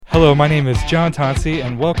Hello, my name is John Tonsi,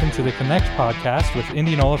 and welcome to the Connect podcast with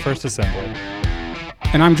Indianola First Assembly.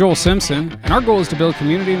 And I'm Joel Simpson, and our goal is to build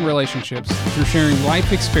community and relationships through sharing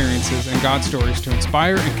life experiences and God stories to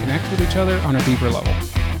inspire and connect with each other on a deeper level.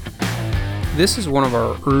 This is one of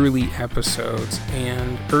our early episodes,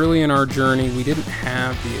 and early in our journey, we didn't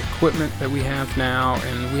have the equipment that we have now,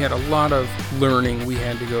 and we had a lot of learning we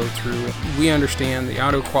had to go through. We understand the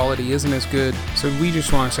audio quality isn't as good, so we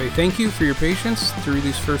just want to say thank you for your patience through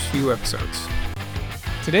these first few episodes.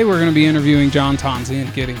 Today we're going to be interviewing John Tonsi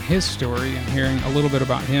and getting his story and hearing a little bit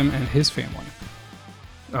about him and his family.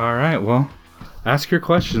 All right, well, ask your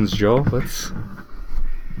questions, Joel. Let's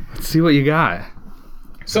see what you got.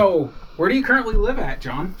 So, where do you currently live at,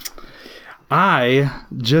 John? I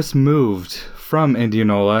just moved from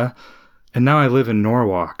Indianola, and now I live in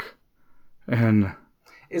Norwalk. And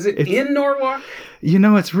is it in Norwalk? You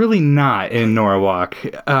know, it's really not in Norwalk.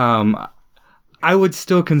 I would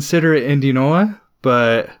still consider it Indianola,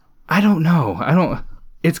 but I don't know.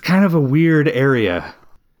 It's kind of a weird area.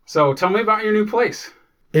 So tell me about your new place.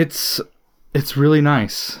 It's really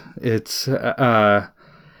nice. It's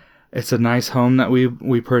a nice home that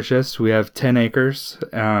we purchased. We have 10 acres.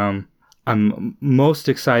 I'm most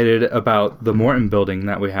excited about the Morton building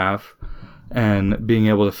that we have and being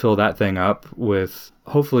able to fill that thing up with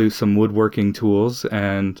hopefully some woodworking tools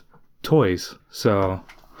and toys. So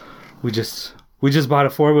we just bought a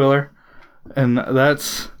 4-wheeler. And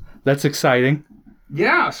that's exciting.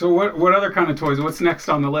 Yeah, so what other kind of toys? What's next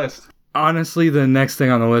on the list? Honestly, the next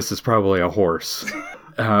thing on the list is probably a horse,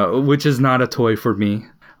 which is not a toy for me.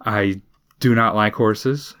 I do not like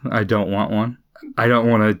horses. I don't want one. I don't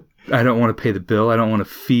want to pay the bill. I don't want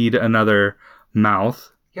to feed another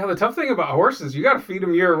mouth. Yeah, the tough thing about horses, you got to feed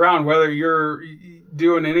them year round, whether you're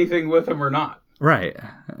doing anything with them or not. Right.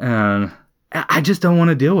 And I just don't want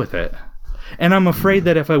to deal with it. And I'm afraid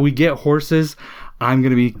that if we get horses, I'm going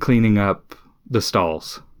to be cleaning up the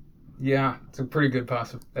stalls. Yeah, it's a pretty good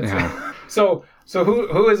possibility. Yeah. So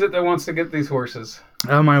who is it that wants to get these horses?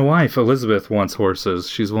 My wife, Elizabeth, wants horses.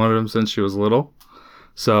 She's wanted them since she was little.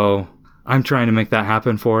 So I'm trying to make that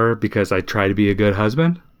happen for her because I try to be a good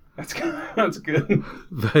husband. That's good. That's good.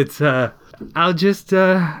 But I'll just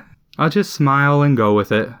smile and go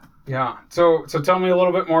with it. Yeah. So tell me a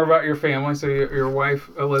little bit more about your family. So your wife,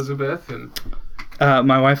 Elizabeth, and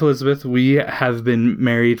my wife, Elizabeth, we have been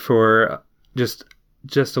married for just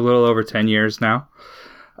a little over 10 years now.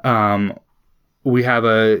 We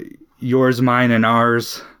have yours, mine, and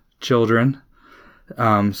ours children.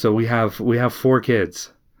 So we have 4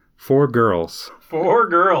 kids, 4 girls. 4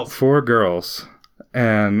 girls. 4 girls.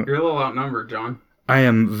 And you're a little outnumbered, John. I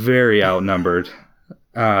am very outnumbered.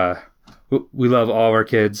 We love all of our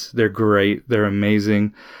kids. They're great. They're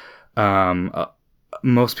amazing.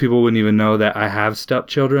 Most people wouldn't even know that I have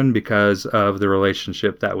stepchildren because of the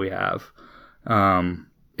relationship that we have.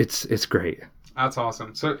 It's great. That's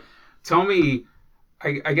awesome. So tell me,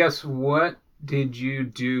 I guess, what did you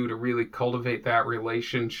do to really cultivate that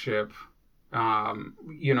relationship,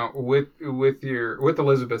 with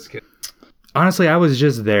Elizabeth's kids? Honestly, I was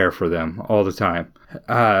just there for them all the time.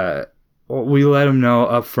 We let them know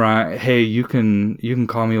up front, hey, you can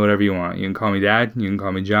call me whatever you want. You can call me Dad. You can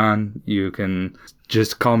call me John. You can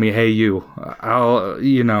just call me Hey You.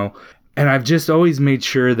 And I've just always made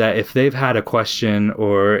sure that if they've had a question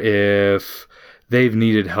or if they've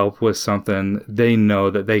needed help with something, they know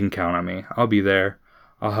that they can count on me. I'll be there.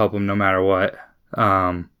 I'll help them no matter what.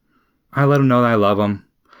 I let them know that I love them.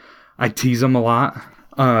 I tease them a lot.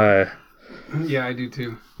 Yeah, I do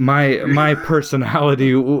too. My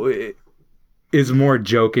personality is more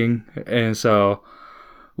joking, and so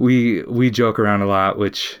we joke around a lot,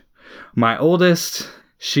 which my oldest,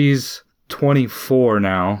 she's 24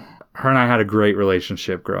 now. Her and I had a great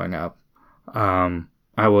relationship growing up.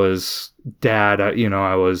 I was dad,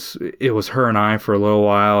 it was her and I for a little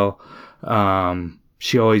while.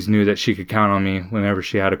 She always knew that she could count on me whenever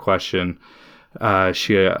she had a question. I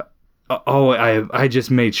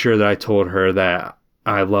just made sure that I told her that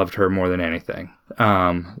I loved her more than anything.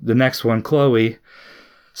 The next one, Chloe,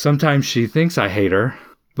 sometimes she thinks I hate her,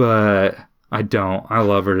 but I don't. I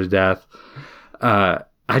love her to death.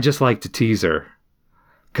 I just like to tease her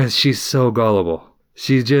because she's so gullible.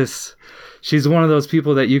 She's one of those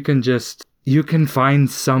people that you can find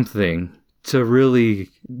something to really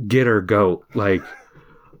get her goat. Like,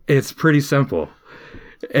 it's pretty simple.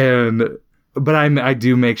 But I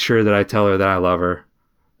do make sure that I tell her that I love her.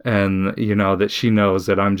 And, that she knows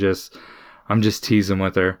that I'm just teasing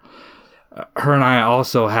with her. Her and I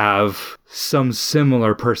also have some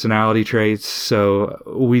similar personality traits, so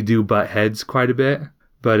we do butt heads quite a bit.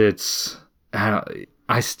 But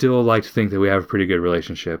I still like to think that we have a pretty good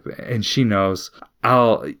relationship, and she knows.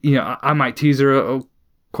 I might tease her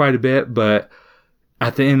quite a bit, but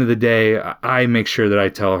at the end of the day, I make sure that I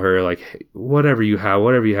tell her, like, hey, whatever you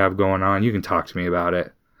have going on, you can talk to me about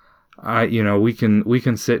it. We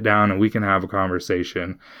can sit down and we can have a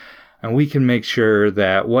conversation, and we can make sure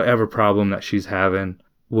that whatever problem that she's having,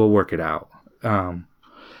 we'll work it out.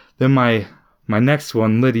 Then my next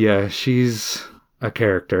one, Lydia, she's a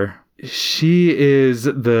character. She is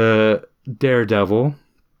the daredevil.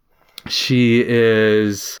 She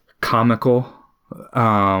is comical.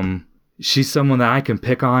 She's someone that I can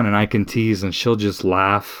pick on and I can tease, and she'll just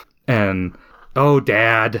laugh and, oh,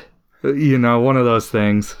 Dad, one of those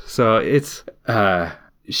things. So it's,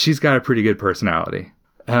 she's got a pretty good personality.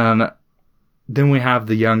 And then we have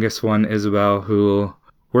the youngest one, Isabel, who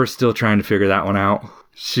we're still trying to figure that one out.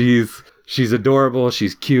 She's adorable.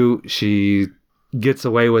 She's cute. She gets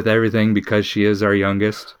away with everything because she is our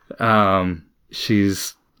youngest.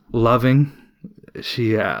 She's loving.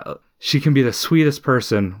 She can be the sweetest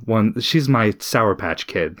person. She's my Sour Patch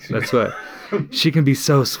Kid. That's what. She can be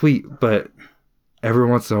so sweet, but every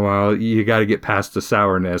once in a while, you got to get past the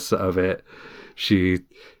sourness of it.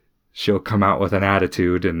 She'll come out with an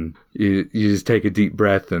attitude, and you just take a deep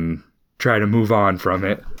breath and try to move on from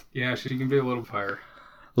it. Yeah, she can be a little fire.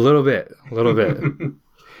 A little bit.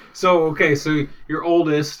 So your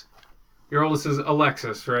oldest is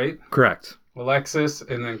Alexis, right? Correct. Alexis,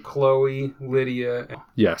 and then Chloe, Lydia.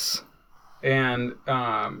 Yes. And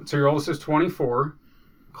so your oldest is 24.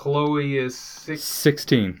 Chloe is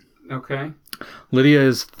 16. Okay. Lydia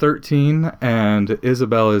is 13, and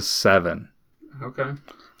Isabel is 7. Okay.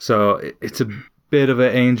 So it's a bit of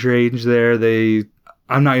an age range there.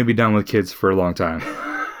 I'm not going to be done with kids for a long time.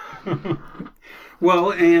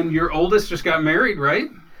 Well, and your oldest just got married, right?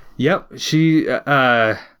 Yep. She,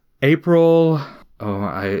 April,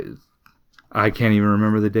 I can't even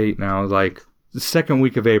remember the date now. Like the second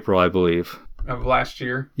week of April, I believe. Of last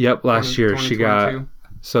year? Yep, last year. She got,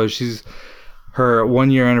 so her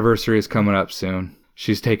 1 year anniversary is coming up soon.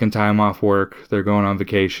 She's taking time off work. They're going on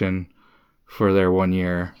vacation for their 1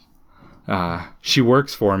 year. She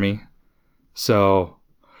works for me, so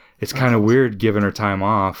it's kind of weird giving her time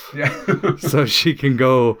off. Yeah. So she can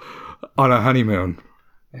go on a honeymoon.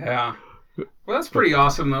 Yeah. Well, that's pretty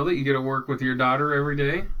awesome, though, that you get to work with your daughter every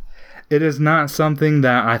day. It is not something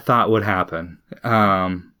that I thought would happen.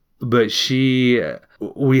 But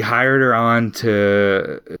we hired her on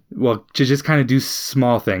to just kind of do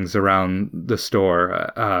small things around the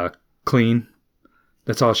store. Clean.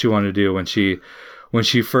 That's all she wanted to do. When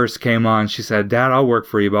she first came on, she said, "Dad, I'll work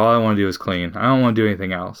for you, but all I want to do is clean. I don't want to do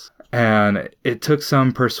anything else." And it took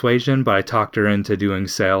some persuasion, but I talked her into doing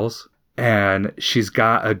sales. And she's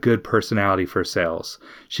got a good personality for sales.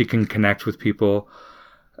 She can connect with people.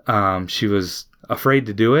 She was afraid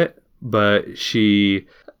to do it, but she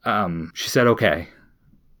said okay.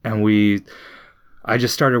 And I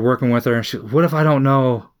just started working with her, and what if I don't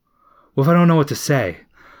know what to say?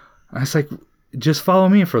 I was like, just follow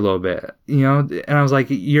me for a little bit, And I was like,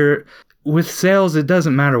 with sales, it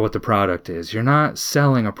doesn't matter what the product is. You're not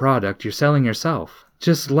selling a product, you're selling yourself.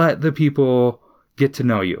 Just let the people get to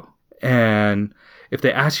know you. And if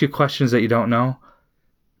they ask you questions that you don't know,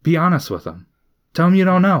 be honest with them. Tell them you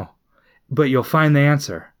don't know, but you'll find the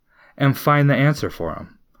answer, and find the answer for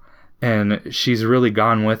them. And she's really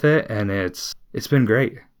gone with it, and it's been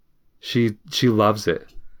great. She loves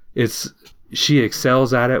it. She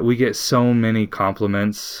excels at it. We get so many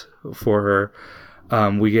compliments for her.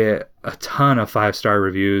 We get a ton of 5-star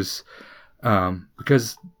reviews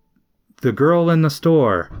because the girl in the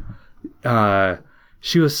store,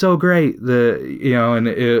 she was so great. And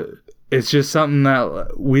it's just something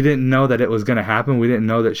that we didn't know that it was going to happen. We didn't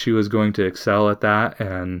know that she was going to excel at that,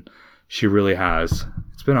 and she really has.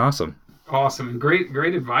 It's been awesome. Awesome.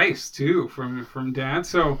 Great advice too from Dad.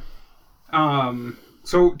 So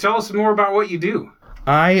tell us more about what you do.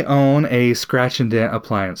 I own a scratch and dent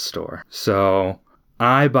appliance store. So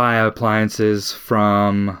I buy appliances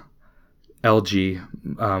from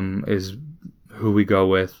LG, is who we go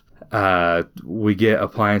with. We get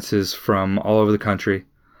appliances from all over the country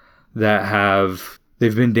that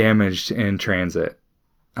they've been damaged in transit.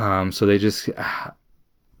 So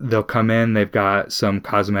they'll come in, they've got some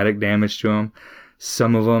cosmetic damage to them.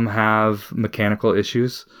 Some of them have mechanical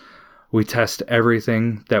issues. We test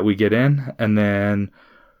everything that we get in, and then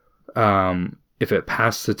if it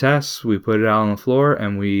passed the test, we put it out on the floor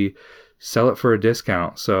and we sell it for a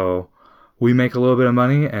discount. So we make a little bit of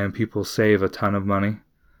money, and people save a ton of money.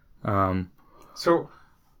 So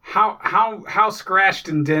how scratched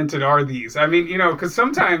and dented are these? I mean, because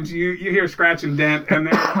sometimes you hear scratch and dent, and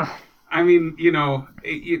then, I mean,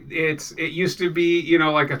 it used to be,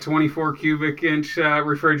 like a 24 cubic inch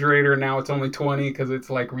refrigerator. Now it's only 20 because it's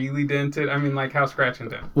like really dented. I mean, like how scratch and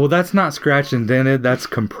dent? Well, that's not scratch and dented. That's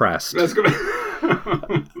compressed. That's good.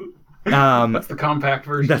 That's the compact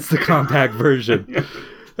version. That's the compact version. Yeah.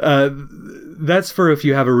 That's for if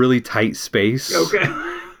you have a really tight space. Okay.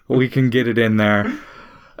 We can get it in there.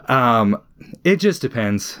 It just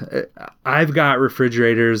depends. I've got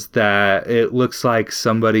refrigerators that it looks like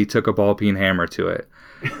somebody took a ball peen hammer to it.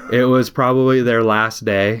 It was probably their last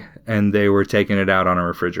day and they were taking it out on a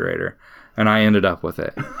refrigerator and I ended up with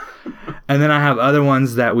it. And then I have other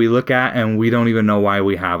ones that we look at and we don't even know why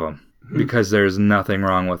we have them because there's nothing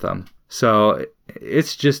wrong with them. So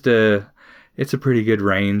it's a pretty good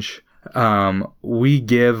range. We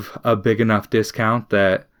give a big enough discount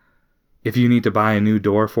that if you need to buy a new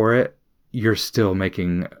door for it, you're still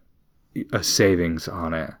making a savings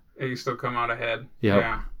on it. Yeah, you still come out ahead. Yep.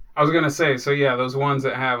 Yeah. I was going to say, so yeah, those ones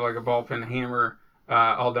that have like a ball peen hammer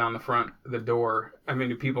all down the front of the door. I mean,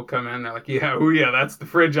 do people come in, they're like, yeah, oh yeah, that's the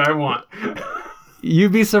fridge I want.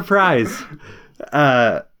 You'd be surprised.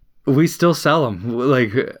 We still sell them.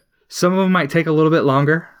 Like, some of them might take a little bit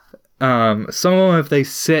longer. Some of them, if they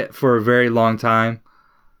sit for a very long time,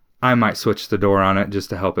 I might switch the door on it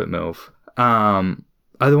just to help it move.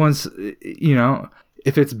 Other ones,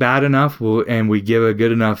 if it's bad enough and we give a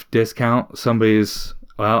good enough discount,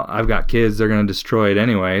 I've got kids, they're going to destroy it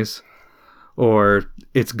anyways. Or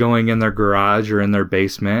it's going in their garage or in their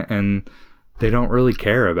basement and they don't really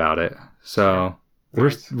care about it. So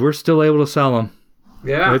we're still able to sell them.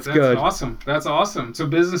 Yeah, that's good. Awesome. That's awesome. So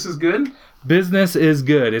business is good? Business is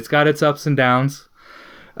good. It's got its ups and downs.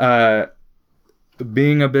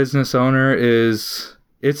 Being a business owner it's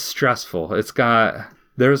stressful.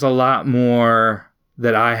 There's a lot more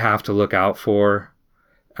that I have to look out for.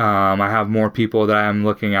 I have more people that I'm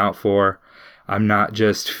looking out for. I'm not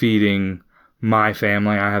just feeding my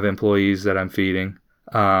family. I have employees that I'm feeding.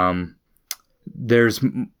 There's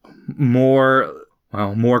more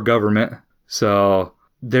government. So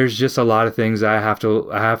there's just a lot of things I have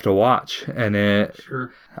to watch. And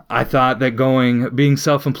Sure. I thought that being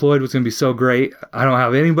self-employed was going to be so great. I don't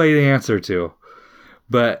have anybody to answer to,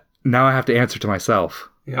 but now I have to answer to myself.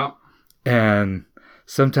 Yeah. And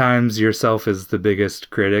sometimes yourself is the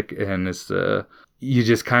biggest critic, and you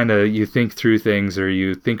just you think through things, or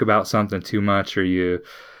you think about something too much, or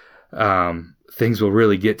things will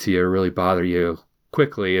really get to you, or really bother you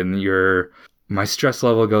quickly, and my stress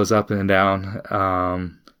level goes up and down.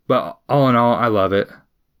 But all in all, I love it.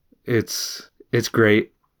 It's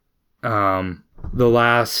great. The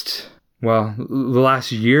last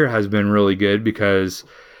year has been really good because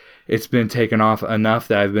it's been taken off enough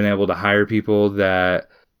that I've been able to hire people that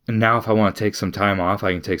now if I want to take some time off,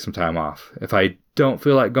 I can take some time off. If I don't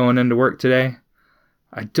feel like going into work today,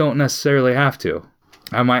 I don't necessarily have to.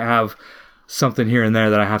 I might have something here and there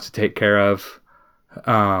that I have to take care of.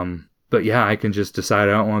 But yeah, I can just decide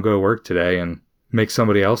I don't want to go to work today and make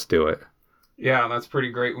somebody else do it. Yeah, that's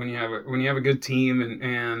pretty great when you have a good team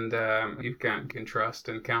and you can trust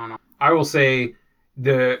and count on. I will say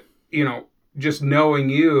just knowing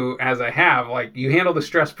you as I have, like, you handle the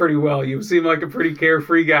stress pretty well. You seem like a pretty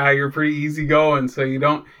carefree guy. You're pretty easygoing, so you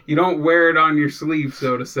don't wear it on your sleeve,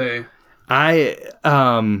 so to say. I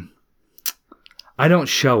don't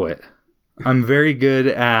show it. I'm very good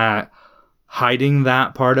at hiding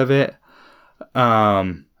that part of it.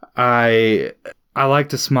 I like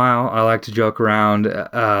to smile. I like to joke around.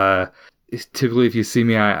 Typically, if you see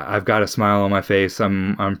me, I've got a smile on my face.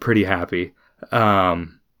 I'm pretty happy.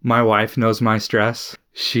 My wife knows my stress.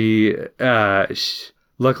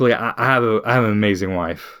 Luckily, I have an amazing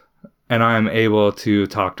wife, and I'm able to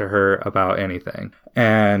talk to her about anything.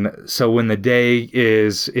 And so when the day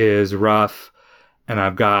is rough, and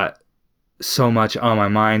I've got so much on my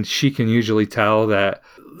mind, she can tell that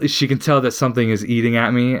something is eating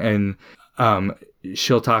at me, and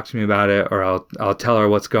she'll talk to me about it, or I'll tell her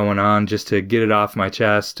what's going on just to get it off my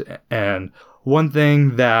chest. And one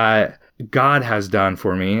thing that God has done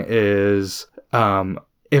for me is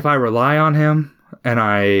if I rely on him and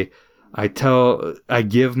I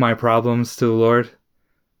give my problems to the Lord,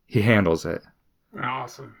 he handles it.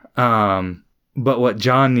 Awesome. But what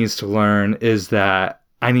John needs to learn is that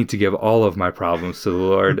I need to give all of my problems to the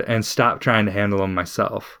Lord and stop trying to handle them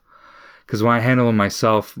myself. Because when I handle them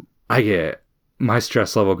myself, my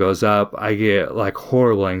stress level goes up. I get like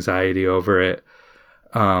horrible anxiety over it.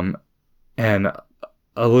 And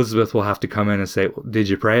Elizabeth will have to come in and say, "Did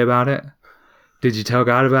you pray about it? Did you tell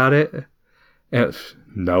God about it?"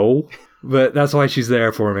 No, but that's why she's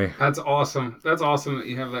there for me. That's awesome. That's awesome that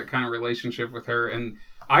you have that kind of relationship with her. And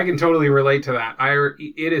I can totally relate to that.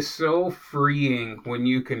 It is so freeing when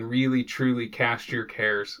you can really, truly cast your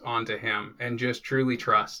cares onto him and just truly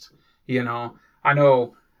trust. I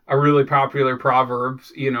know a really popular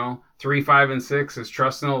Proverbs, 3, 5, and 6 is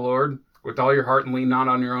trust in the Lord with all your heart and lean not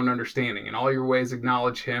on your own understanding. In all your ways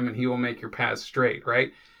acknowledge him and he will make your paths straight,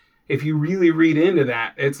 right? If you really read into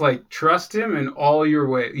that, it's like trust him in all your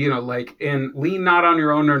ways, and lean not on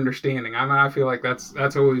your own understanding. I feel like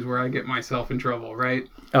that's always where I get myself in trouble, right?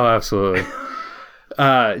 Oh, absolutely.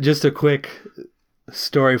 Just a quick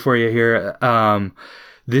story for you here.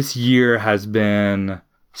 This year has been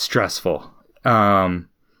stressful.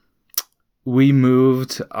 We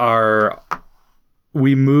moved our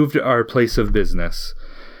place of business.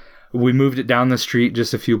 We moved it down the street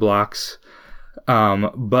just a few blocks.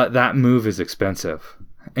 But that move is expensive,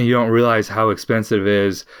 and you don't realize how expensive it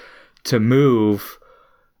is to move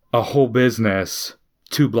a whole business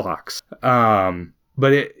 2 blocks.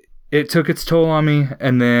 But it took its toll on me.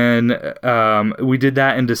 And then, we did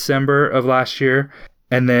that in December of last year.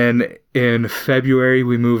 And then in February,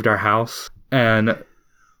 we moved our house, and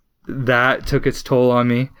that took its toll on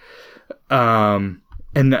me. And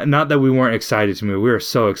not that we weren't excited to move. We were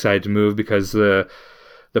so excited to move because the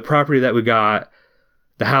property that we got,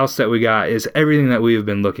 the house that we got, is everything that we have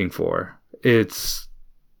been looking for. It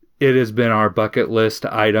has been our bucket list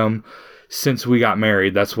item since we got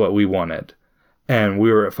married. That's what we wanted. And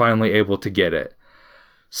we were finally able to get it.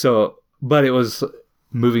 So, but it was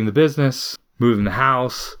moving the business, moving the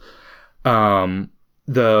house. The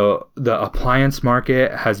appliance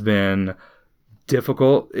market has been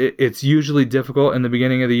difficult. It's usually difficult in the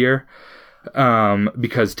beginning of the year.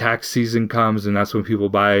 Because tax season comes and that's when people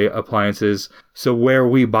buy appliances. So where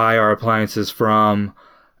we buy our appliances from,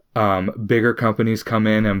 bigger companies come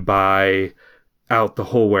in and buy out the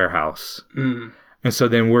whole warehouse. Mm. And so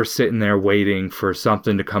then we're sitting there waiting for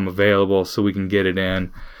something to come available so we can get it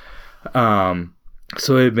in.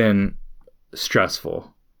 So it had been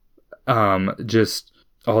stressful. Just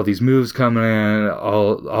all these moves coming in,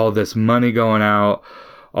 all this money going out,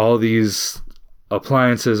 all these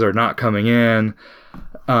appliances are not coming in.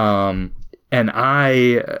 And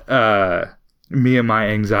me and my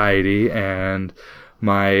anxiety and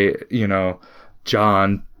my,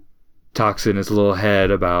 John talks in his little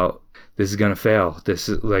head about, this is going to fail. This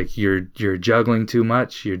is like, you're juggling too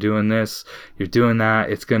much. You're doing this, you're doing that.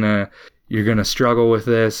 You're going to struggle with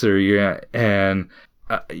this,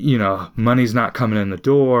 money's not coming in the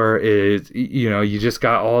door. You just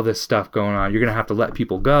got all this stuff going on. You're going to have to let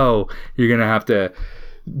people go. You're going to have to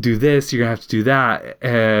do this. You're going to have to do that.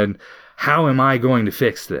 And how am I going to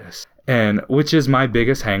fix this? And which is my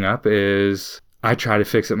biggest hang up is I try to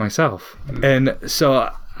fix it myself. And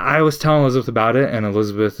so I was telling Elizabeth about it, and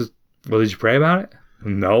Elizabeth, well, did you pray about it?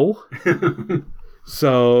 No.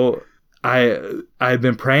 So I've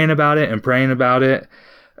been praying about it.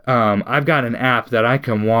 I've got an app that I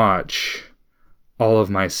can watch all of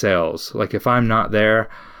my sales. Like if I'm not there,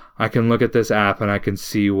 I can look at this app and I can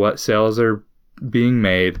see what sales are being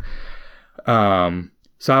made.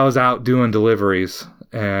 So I was out doing deliveries,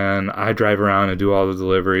 and I drive around and do all the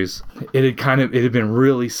deliveries. It had been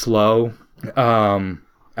really slow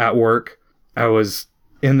at work. I was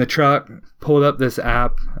in the truck, pulled up this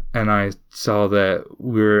app, and I saw that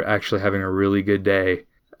we were actually having a really good day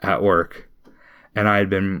at work. And I had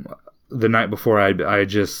been, the night before, I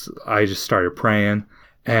just started praying.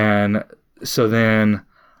 And so then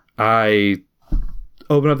I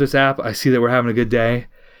open up this app, I see that we're having a good day,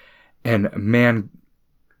 and man,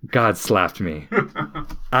 God slapped me.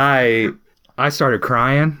 I started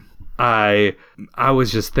crying. I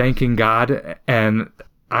was just thanking God, and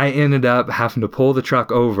I ended up having to pull the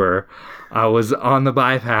truck over. I was on the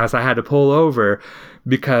bypass. I had to pull over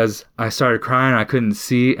because I started crying. I couldn't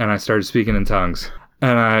see, and I started speaking in tongues.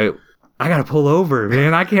 And I got to pull over,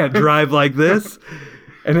 man. I can't drive like this.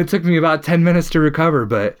 And it took me about 10 minutes to recover,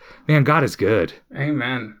 but man, God is good.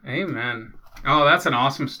 Amen. Amen. Oh, that's an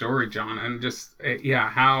awesome story, John. And just,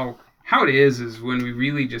 how it is when we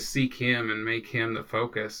really just seek him and make him the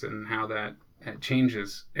focus, and how that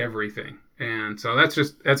changes everything. And so that's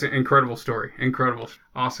an incredible story. Incredible.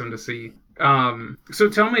 Awesome to see. So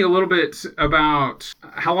tell me a little bit about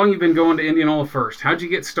how long you've been going to Indianola First. How'd you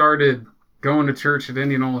get started going to church at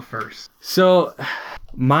Indianola First? So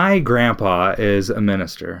my grandpa is a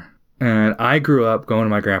minister, and I grew up going to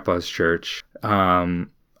my grandpa's church.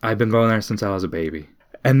 I've been going there since I was a baby.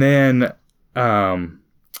 And then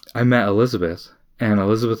I met Elizabeth, and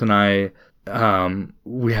Elizabeth and I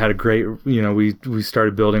we had a great, we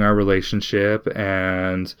started building our relationship,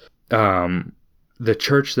 and the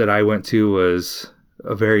church that I went to was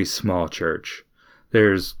a very small church.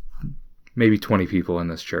 There's maybe 20 people in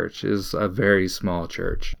this church. It's a very small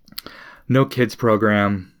church. No kids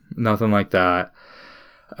program, nothing like that.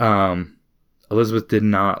 Elizabeth did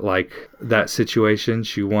not like that situation.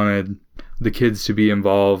 She wanted the kids to be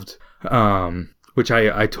involved, which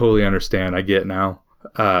I totally understand. I get now.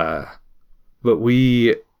 But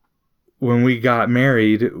when we got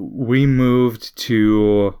married, we moved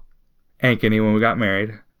to Ankeny when we got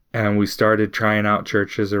married, and we started trying out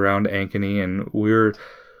churches around Ankeny, and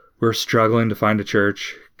we're struggling to find a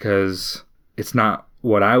church because it's not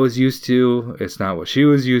what I was used to. It's not what she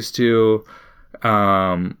was used to.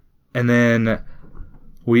 And then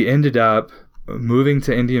we ended up moving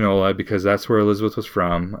to Indianola because that's where Elizabeth was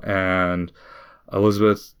from. And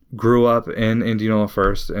Elizabeth grew up in Indianola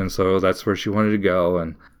first, and so that's where she wanted to go.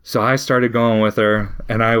 And so I started going with her,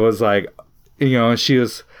 and I was like, she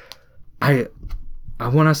was, I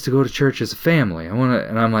want us to go to church as a family.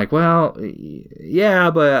 And I'm like, well, yeah,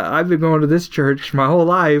 but I've been going to this church my whole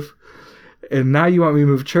life, and now you want me to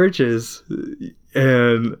move churches.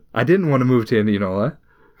 And I didn't want to move to Indianola.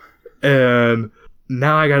 And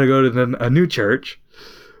now I got to go to a new church.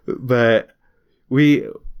 But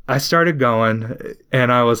I started going,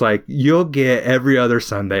 and I was like, you'll get every other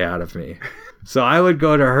Sunday out of me. So I would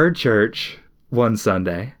go to her church one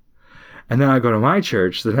Sunday, and then I'd go to my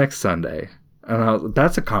church the next Sunday. And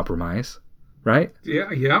that's a compromise, right? Yeah.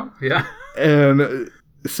 And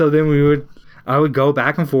so then I would go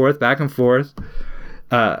back and forth.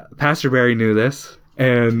 Pastor Barry knew this,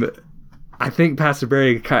 and I think Pastor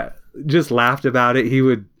Barry just laughed about it. He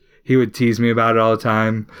would tease me about it all the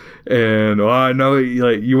time, and I know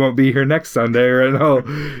you won't be here next Sunday, or no,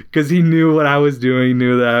 because he knew what I was doing. He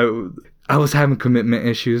knew that I was having commitment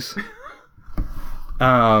issues.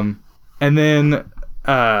 And then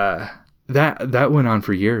that went on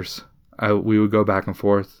for years. We would go back and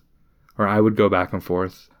forth, or I would go back and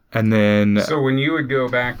forth. And then... So when you would go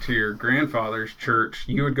back to your grandfather's church,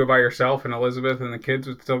 you would go by yourself, and Elizabeth and the kids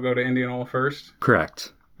would still go to Indianola first?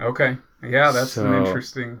 Correct. Okay. Yeah, that's an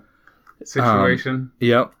interesting situation.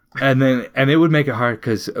 Yep. And it would make it hard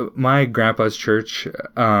because my grandpa's church, it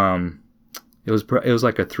was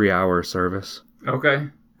like a 3-hour service. Okay.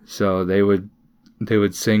 So they would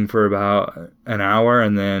sing for about an hour,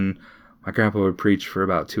 and then my grandpa would preach for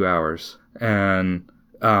about 2 hours. And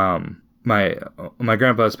my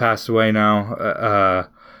grandpa's passed away now,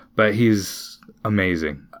 but he's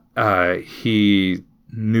amazing. He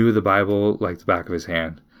knew the Bible like the back of his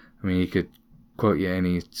hand. I mean, he could quote you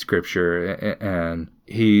any scripture, and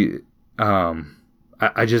he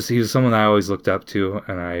was someone that I always looked up to,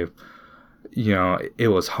 and it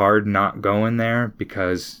was hard not going there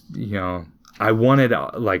because I wanted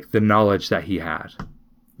like the knowledge that he had.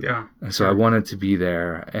 Yeah. And so I wanted to be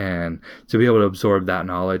there and to be able to absorb that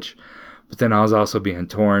knowledge. But then I was also being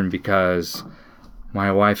torn because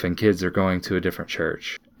my wife and kids are going to a different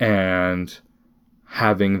church, and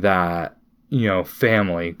having that,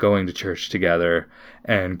 family going to church together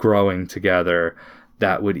and growing together,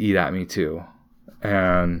 that would eat at me too.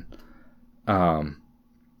 And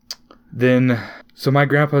so my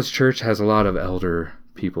grandpa's church has a lot of elder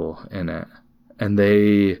people in it, and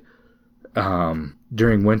they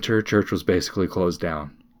during winter, church was basically closed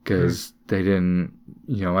down because they didn't,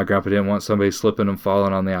 my grandpa didn't want somebody slipping and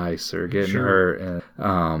falling on the ice or getting hurt.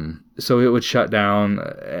 And so it would shut down.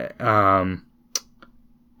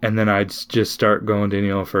 And then I'd just start going to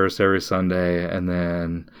Indianola first every Sunday. And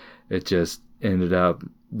then it just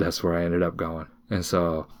that's where I ended up going. And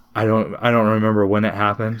so I don't remember when it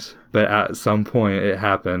happened, but at some point it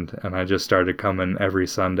happened, and I just started coming every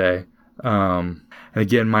Sunday. And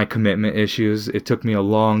again, my commitment issues, it took me a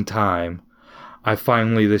long time. I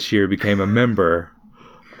finally this year became a member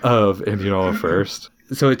of Indianola First.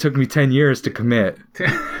 So it took me 10 years to commit.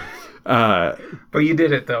 But you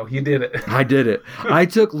did it, though. You did it. I did it. I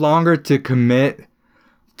took longer to commit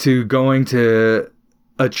to going to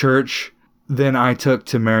a church than I took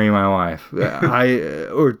to marry my wife. I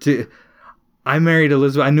married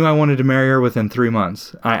Elizabeth. I knew I wanted to marry her within 3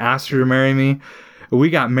 months. I asked her to marry me. We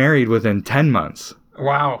got married within 10 months.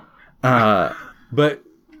 Wow.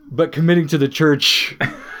 But committing to the church,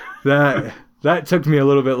 that took me a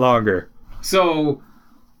little bit longer. So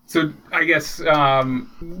I guess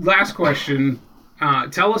last question.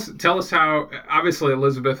 Tell us how. Obviously,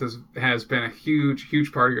 Elizabeth has been a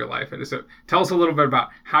huge part of your life, and so tell us a little bit about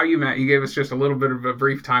how you met. You gave us just a little bit of a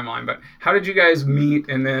brief timeline, but how did you guys meet?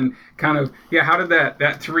 And then kind of how did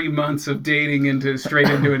that 3 months of dating straight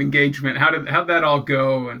into an engagement? How'd that all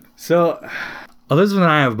go? And so, Elizabeth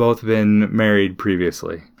and I have both been married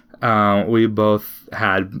previously. We both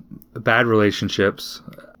had bad relationships.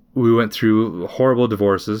 We went through horrible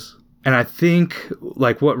divorces. And I think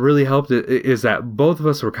like what really helped is that both of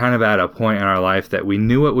us were kind of at a point in our life that we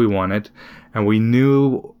knew what we wanted and we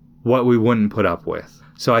knew what we wouldn't put up with.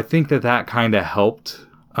 So I think that kind of helped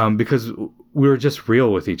because we were just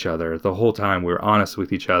real with each other the whole time. We were honest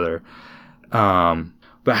with each other.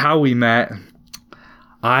 But how we met,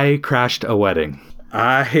 I crashed a wedding.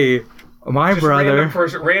 My just brother...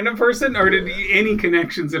 Random person? Or did any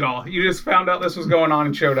connections at all? You just found out this was going on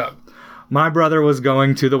and showed up? My brother was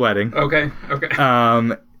going to the wedding. Okay.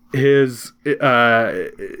 His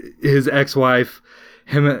ex-wife,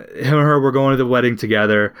 him and her were going to the wedding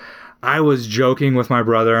together. I was joking with my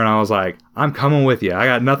brother, and I was like, I'm coming with you. I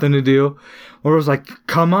got nothing to do. Or was like,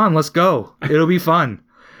 come on, let's go. It'll be fun.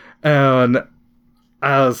 And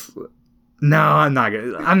I was, no, I'm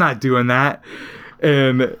not doing that.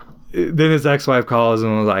 And then his ex-wife calls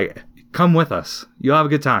and was like, come with us. You'll have a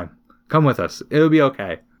good time. Come with us. It'll be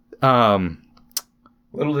okay.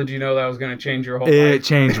 Little did you know that was going to change your whole life. It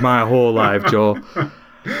changed my whole life, Joel.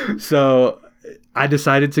 So I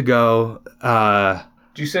decided to go.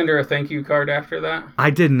 Did you send her a thank you card after that?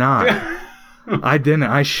 I did not. I didn't.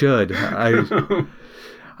 I should.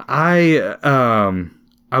 I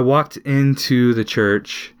walked into the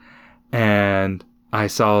church and I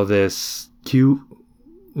saw this cute,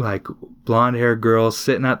 like, blonde-haired girl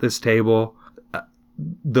sitting at this table.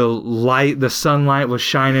 The sunlight was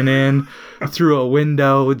shining in through a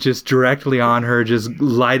window just directly on her, just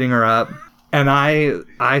lighting her up. And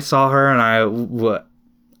I saw her and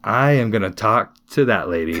I am going to talk to that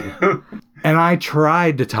lady. And I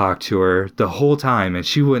tried to talk to her the whole time and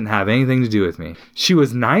she wouldn't have anything to do with me. She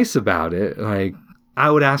was nice about it. Like, I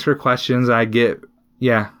would ask her questions. I'd get,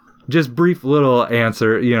 just brief little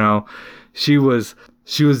answer, She was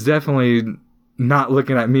definitely not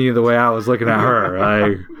looking at me the way I was looking at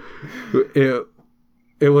her.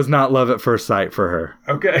 It was not love at first sight for her.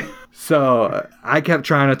 Okay. So I kept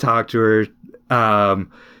trying to talk to her.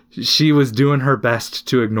 She was doing her best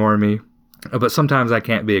to ignore me, but sometimes I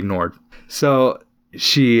can't be ignored. So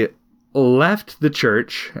she left the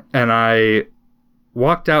church and I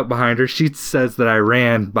walked out behind her. She says that I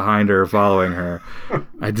ran behind her following her.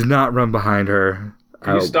 I did not run behind her.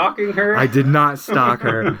 Are you stalking her? I did not stalk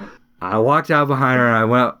her. I walked out behind her and I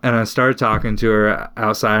went and I started talking to her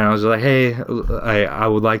outside and I was like, hey, I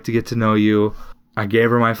would like to get to know you. I gave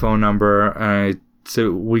her my phone number and I said,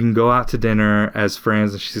 we can go out to dinner as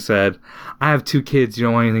friends. And she said, I have 2 kids. You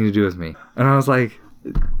don't want anything to do with me. And I was like,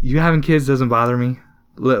 you having kids doesn't bother me.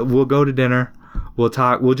 We'll go to dinner. We'll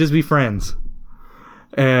talk. We'll just be friends.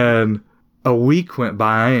 And a week went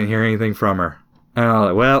by. I didn't hear anything from her. And I was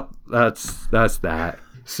like, well, that's that.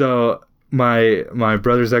 So my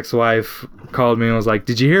brother's ex-wife called me and was like,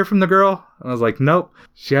 did you hear from the girl? And I was like, nope,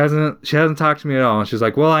 she hasn't talked to me at all. And she's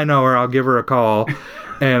like, well, I know her. I'll give her a call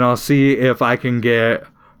and I'll see if I can get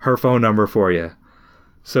her phone number for you.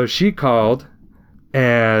 So she called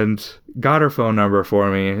and got her phone number for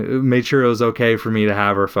me, made sure it was okay for me to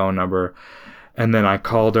have her phone number. And then I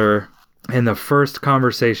called her, and the first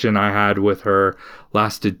conversation I had with her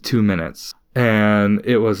lasted 2 minutes. And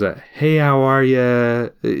it was hey, how are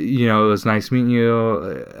you? It was nice meeting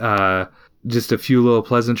you. Just a few little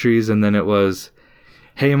pleasantries. And then it was,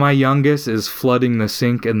 hey, my youngest is flooding the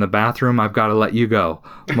sink in the bathroom. I've got to let you go.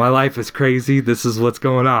 My life is crazy. This is what's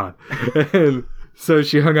going on. And so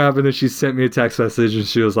she hung up and then she sent me a text message and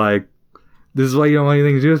she was like, this is why you don't want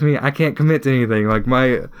anything to do with me. I can't commit to anything. Like,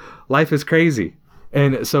 my life is crazy.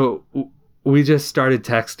 And so we just started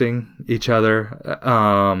texting each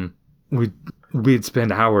other. We'd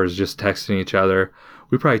spend hours just texting each other.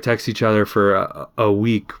 We probably text each other for a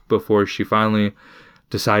week before she finally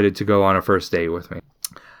decided to go on a first date with me.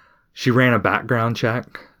 She ran a background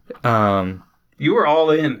check. You were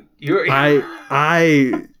all in.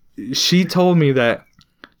 She told me that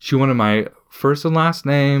she wanted my first and last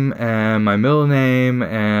name and my middle name,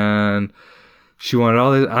 and she wanted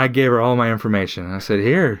all this. I gave her all my information. I said,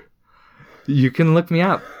 here, you can look me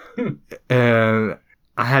up. And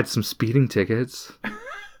I had some speeding tickets,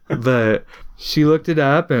 but she looked it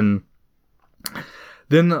up, and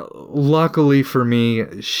then luckily for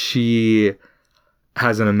me, she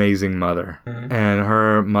has an amazing mother, and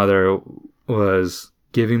her mother was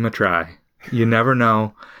give him a try. You never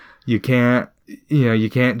know. You can't you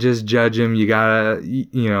can't just judge him. You gotta,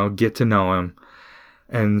 get to know him.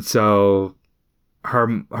 And so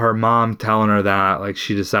her mom telling her that, like,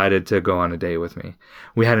 she decided to go on a date with me.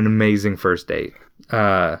 We had an amazing first date.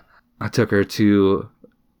 I took her to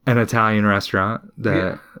an Italian restaurant that...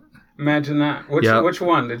 Yeah. Imagine that. Which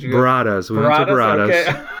one did you go? Burrata's. We went to Burrata's.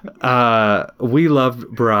 Okay. We loved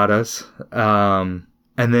Burrata's. And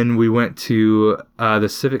then we went to the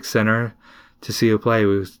Civic Center to see a play.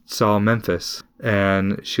 We saw Memphis,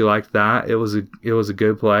 and she liked that. It was a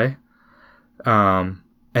good play. And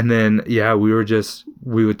then we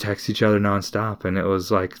would text each other nonstop, and it was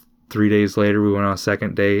like 3 days later we went on a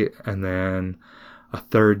second date, and then a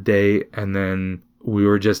third date, and then we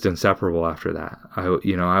were just inseparable after that. I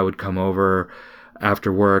would come over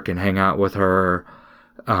after work and hang out with her.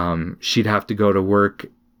 She'd have to go to work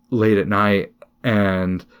late at night,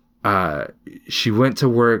 and she went to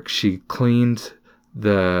work. She cleaned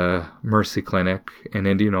the Mercy Clinic in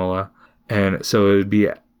Indianola, and so it would be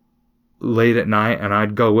late at night, and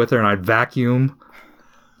I'd go with her and I'd vacuum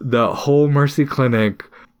the whole Mercy Clinic.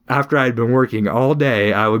 After I'd been working all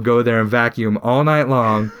day, I would go there and vacuum all night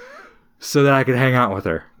long so that I could hang out with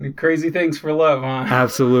her. Crazy things for love, huh?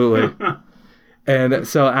 Absolutely. And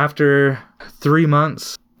so after 3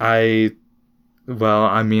 months, I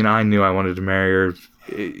knew I wanted to marry her.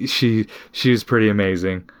 She was pretty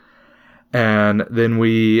amazing. And then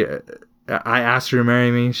I asked her to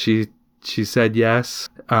marry me. She said yes.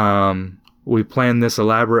 We planned this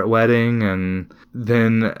elaborate wedding, and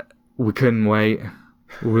then we couldn't wait.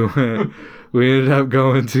 We ended up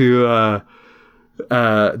going to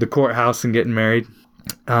the courthouse and getting married.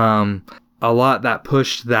 A lot that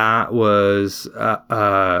pushed that was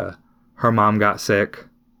her mom got sick,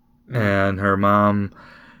 and her mom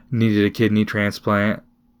needed a kidney transplant,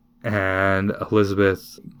 and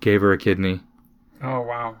Elizabeth gave her a kidney. Oh,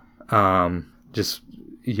 wow.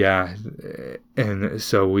 And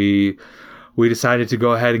so we decided to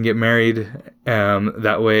go ahead and get married.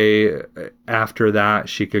 That way, after that,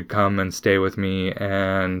 she could come and stay with me,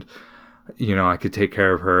 and I could take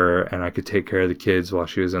care of her, and I could take care of the kids while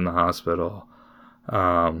she was in the hospital.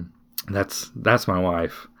 That's my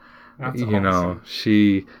wife. That's awesome.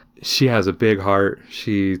 She has a big heart.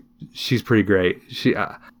 She's pretty great.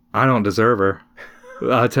 I don't deserve her.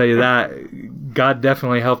 I'll tell you that. God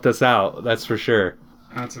definitely helped us out. That's for sure.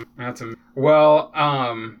 Well,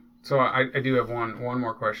 so I do have one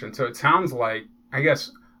more question. So it sounds like, I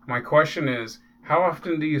guess my question is, how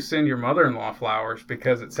often do you send your mother-in-law flowers?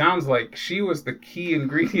 Because it sounds like she was the key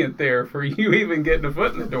ingredient there for you even getting a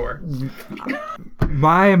foot in the door.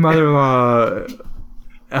 My mother-in-law,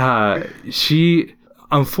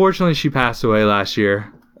 unfortunately she passed away last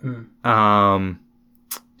year.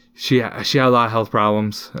 She had a lot of health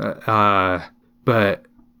problems. But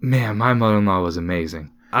man, my mother-in-law was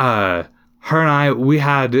amazing. Her and I, we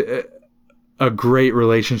had a great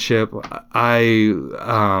relationship. I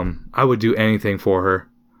would do anything for her.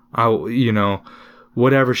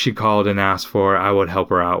 Whatever she called and asked for, I would help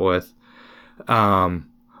her out with.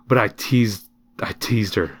 But I teased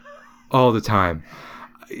her all the time.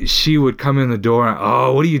 She would come in the door and,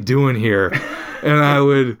 "Oh, what are you doing here?" And I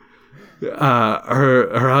would,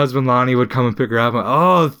 her husband Lonnie would come and pick her up. And,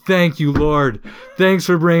 "Oh, thank you, Lord. Thanks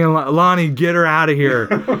for bringing Lonnie. Get her out of here."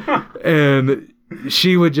 And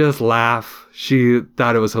she would just laugh. She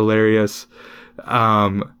thought it was hilarious.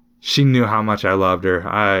 She knew how much I loved her.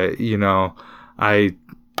 I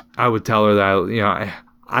would tell her that,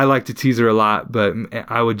 I like to tease her a lot, but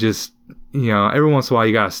I would just, every once in a while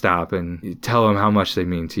you gotta stop and tell them how much they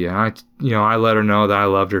mean to you. I let her know that I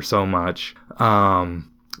loved her so much.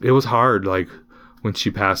 It was hard, like, when she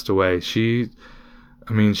passed away. She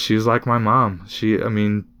was like my mom. She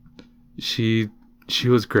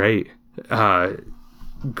was great.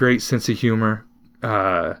 Great sense of humor. We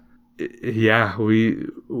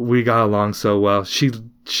got along so well. She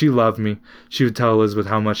loved me. She would tell Elizabeth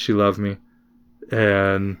how much she loved me,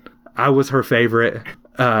 and I was her favorite.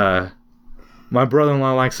 My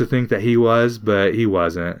brother-in-law likes to think that he was, but he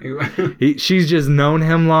wasn't. She's just known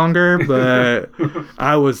him longer, but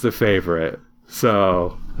I was the favorite.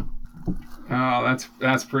 So. Oh,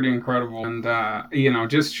 that's pretty incredible, and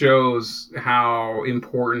just shows how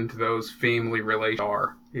important those family relations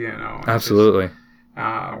are. Absolutely.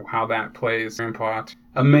 How that plays Grandpa.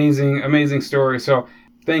 Amazing story. So,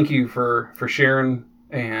 thank you for sharing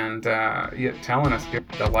and telling us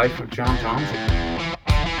the life of John Tonsi.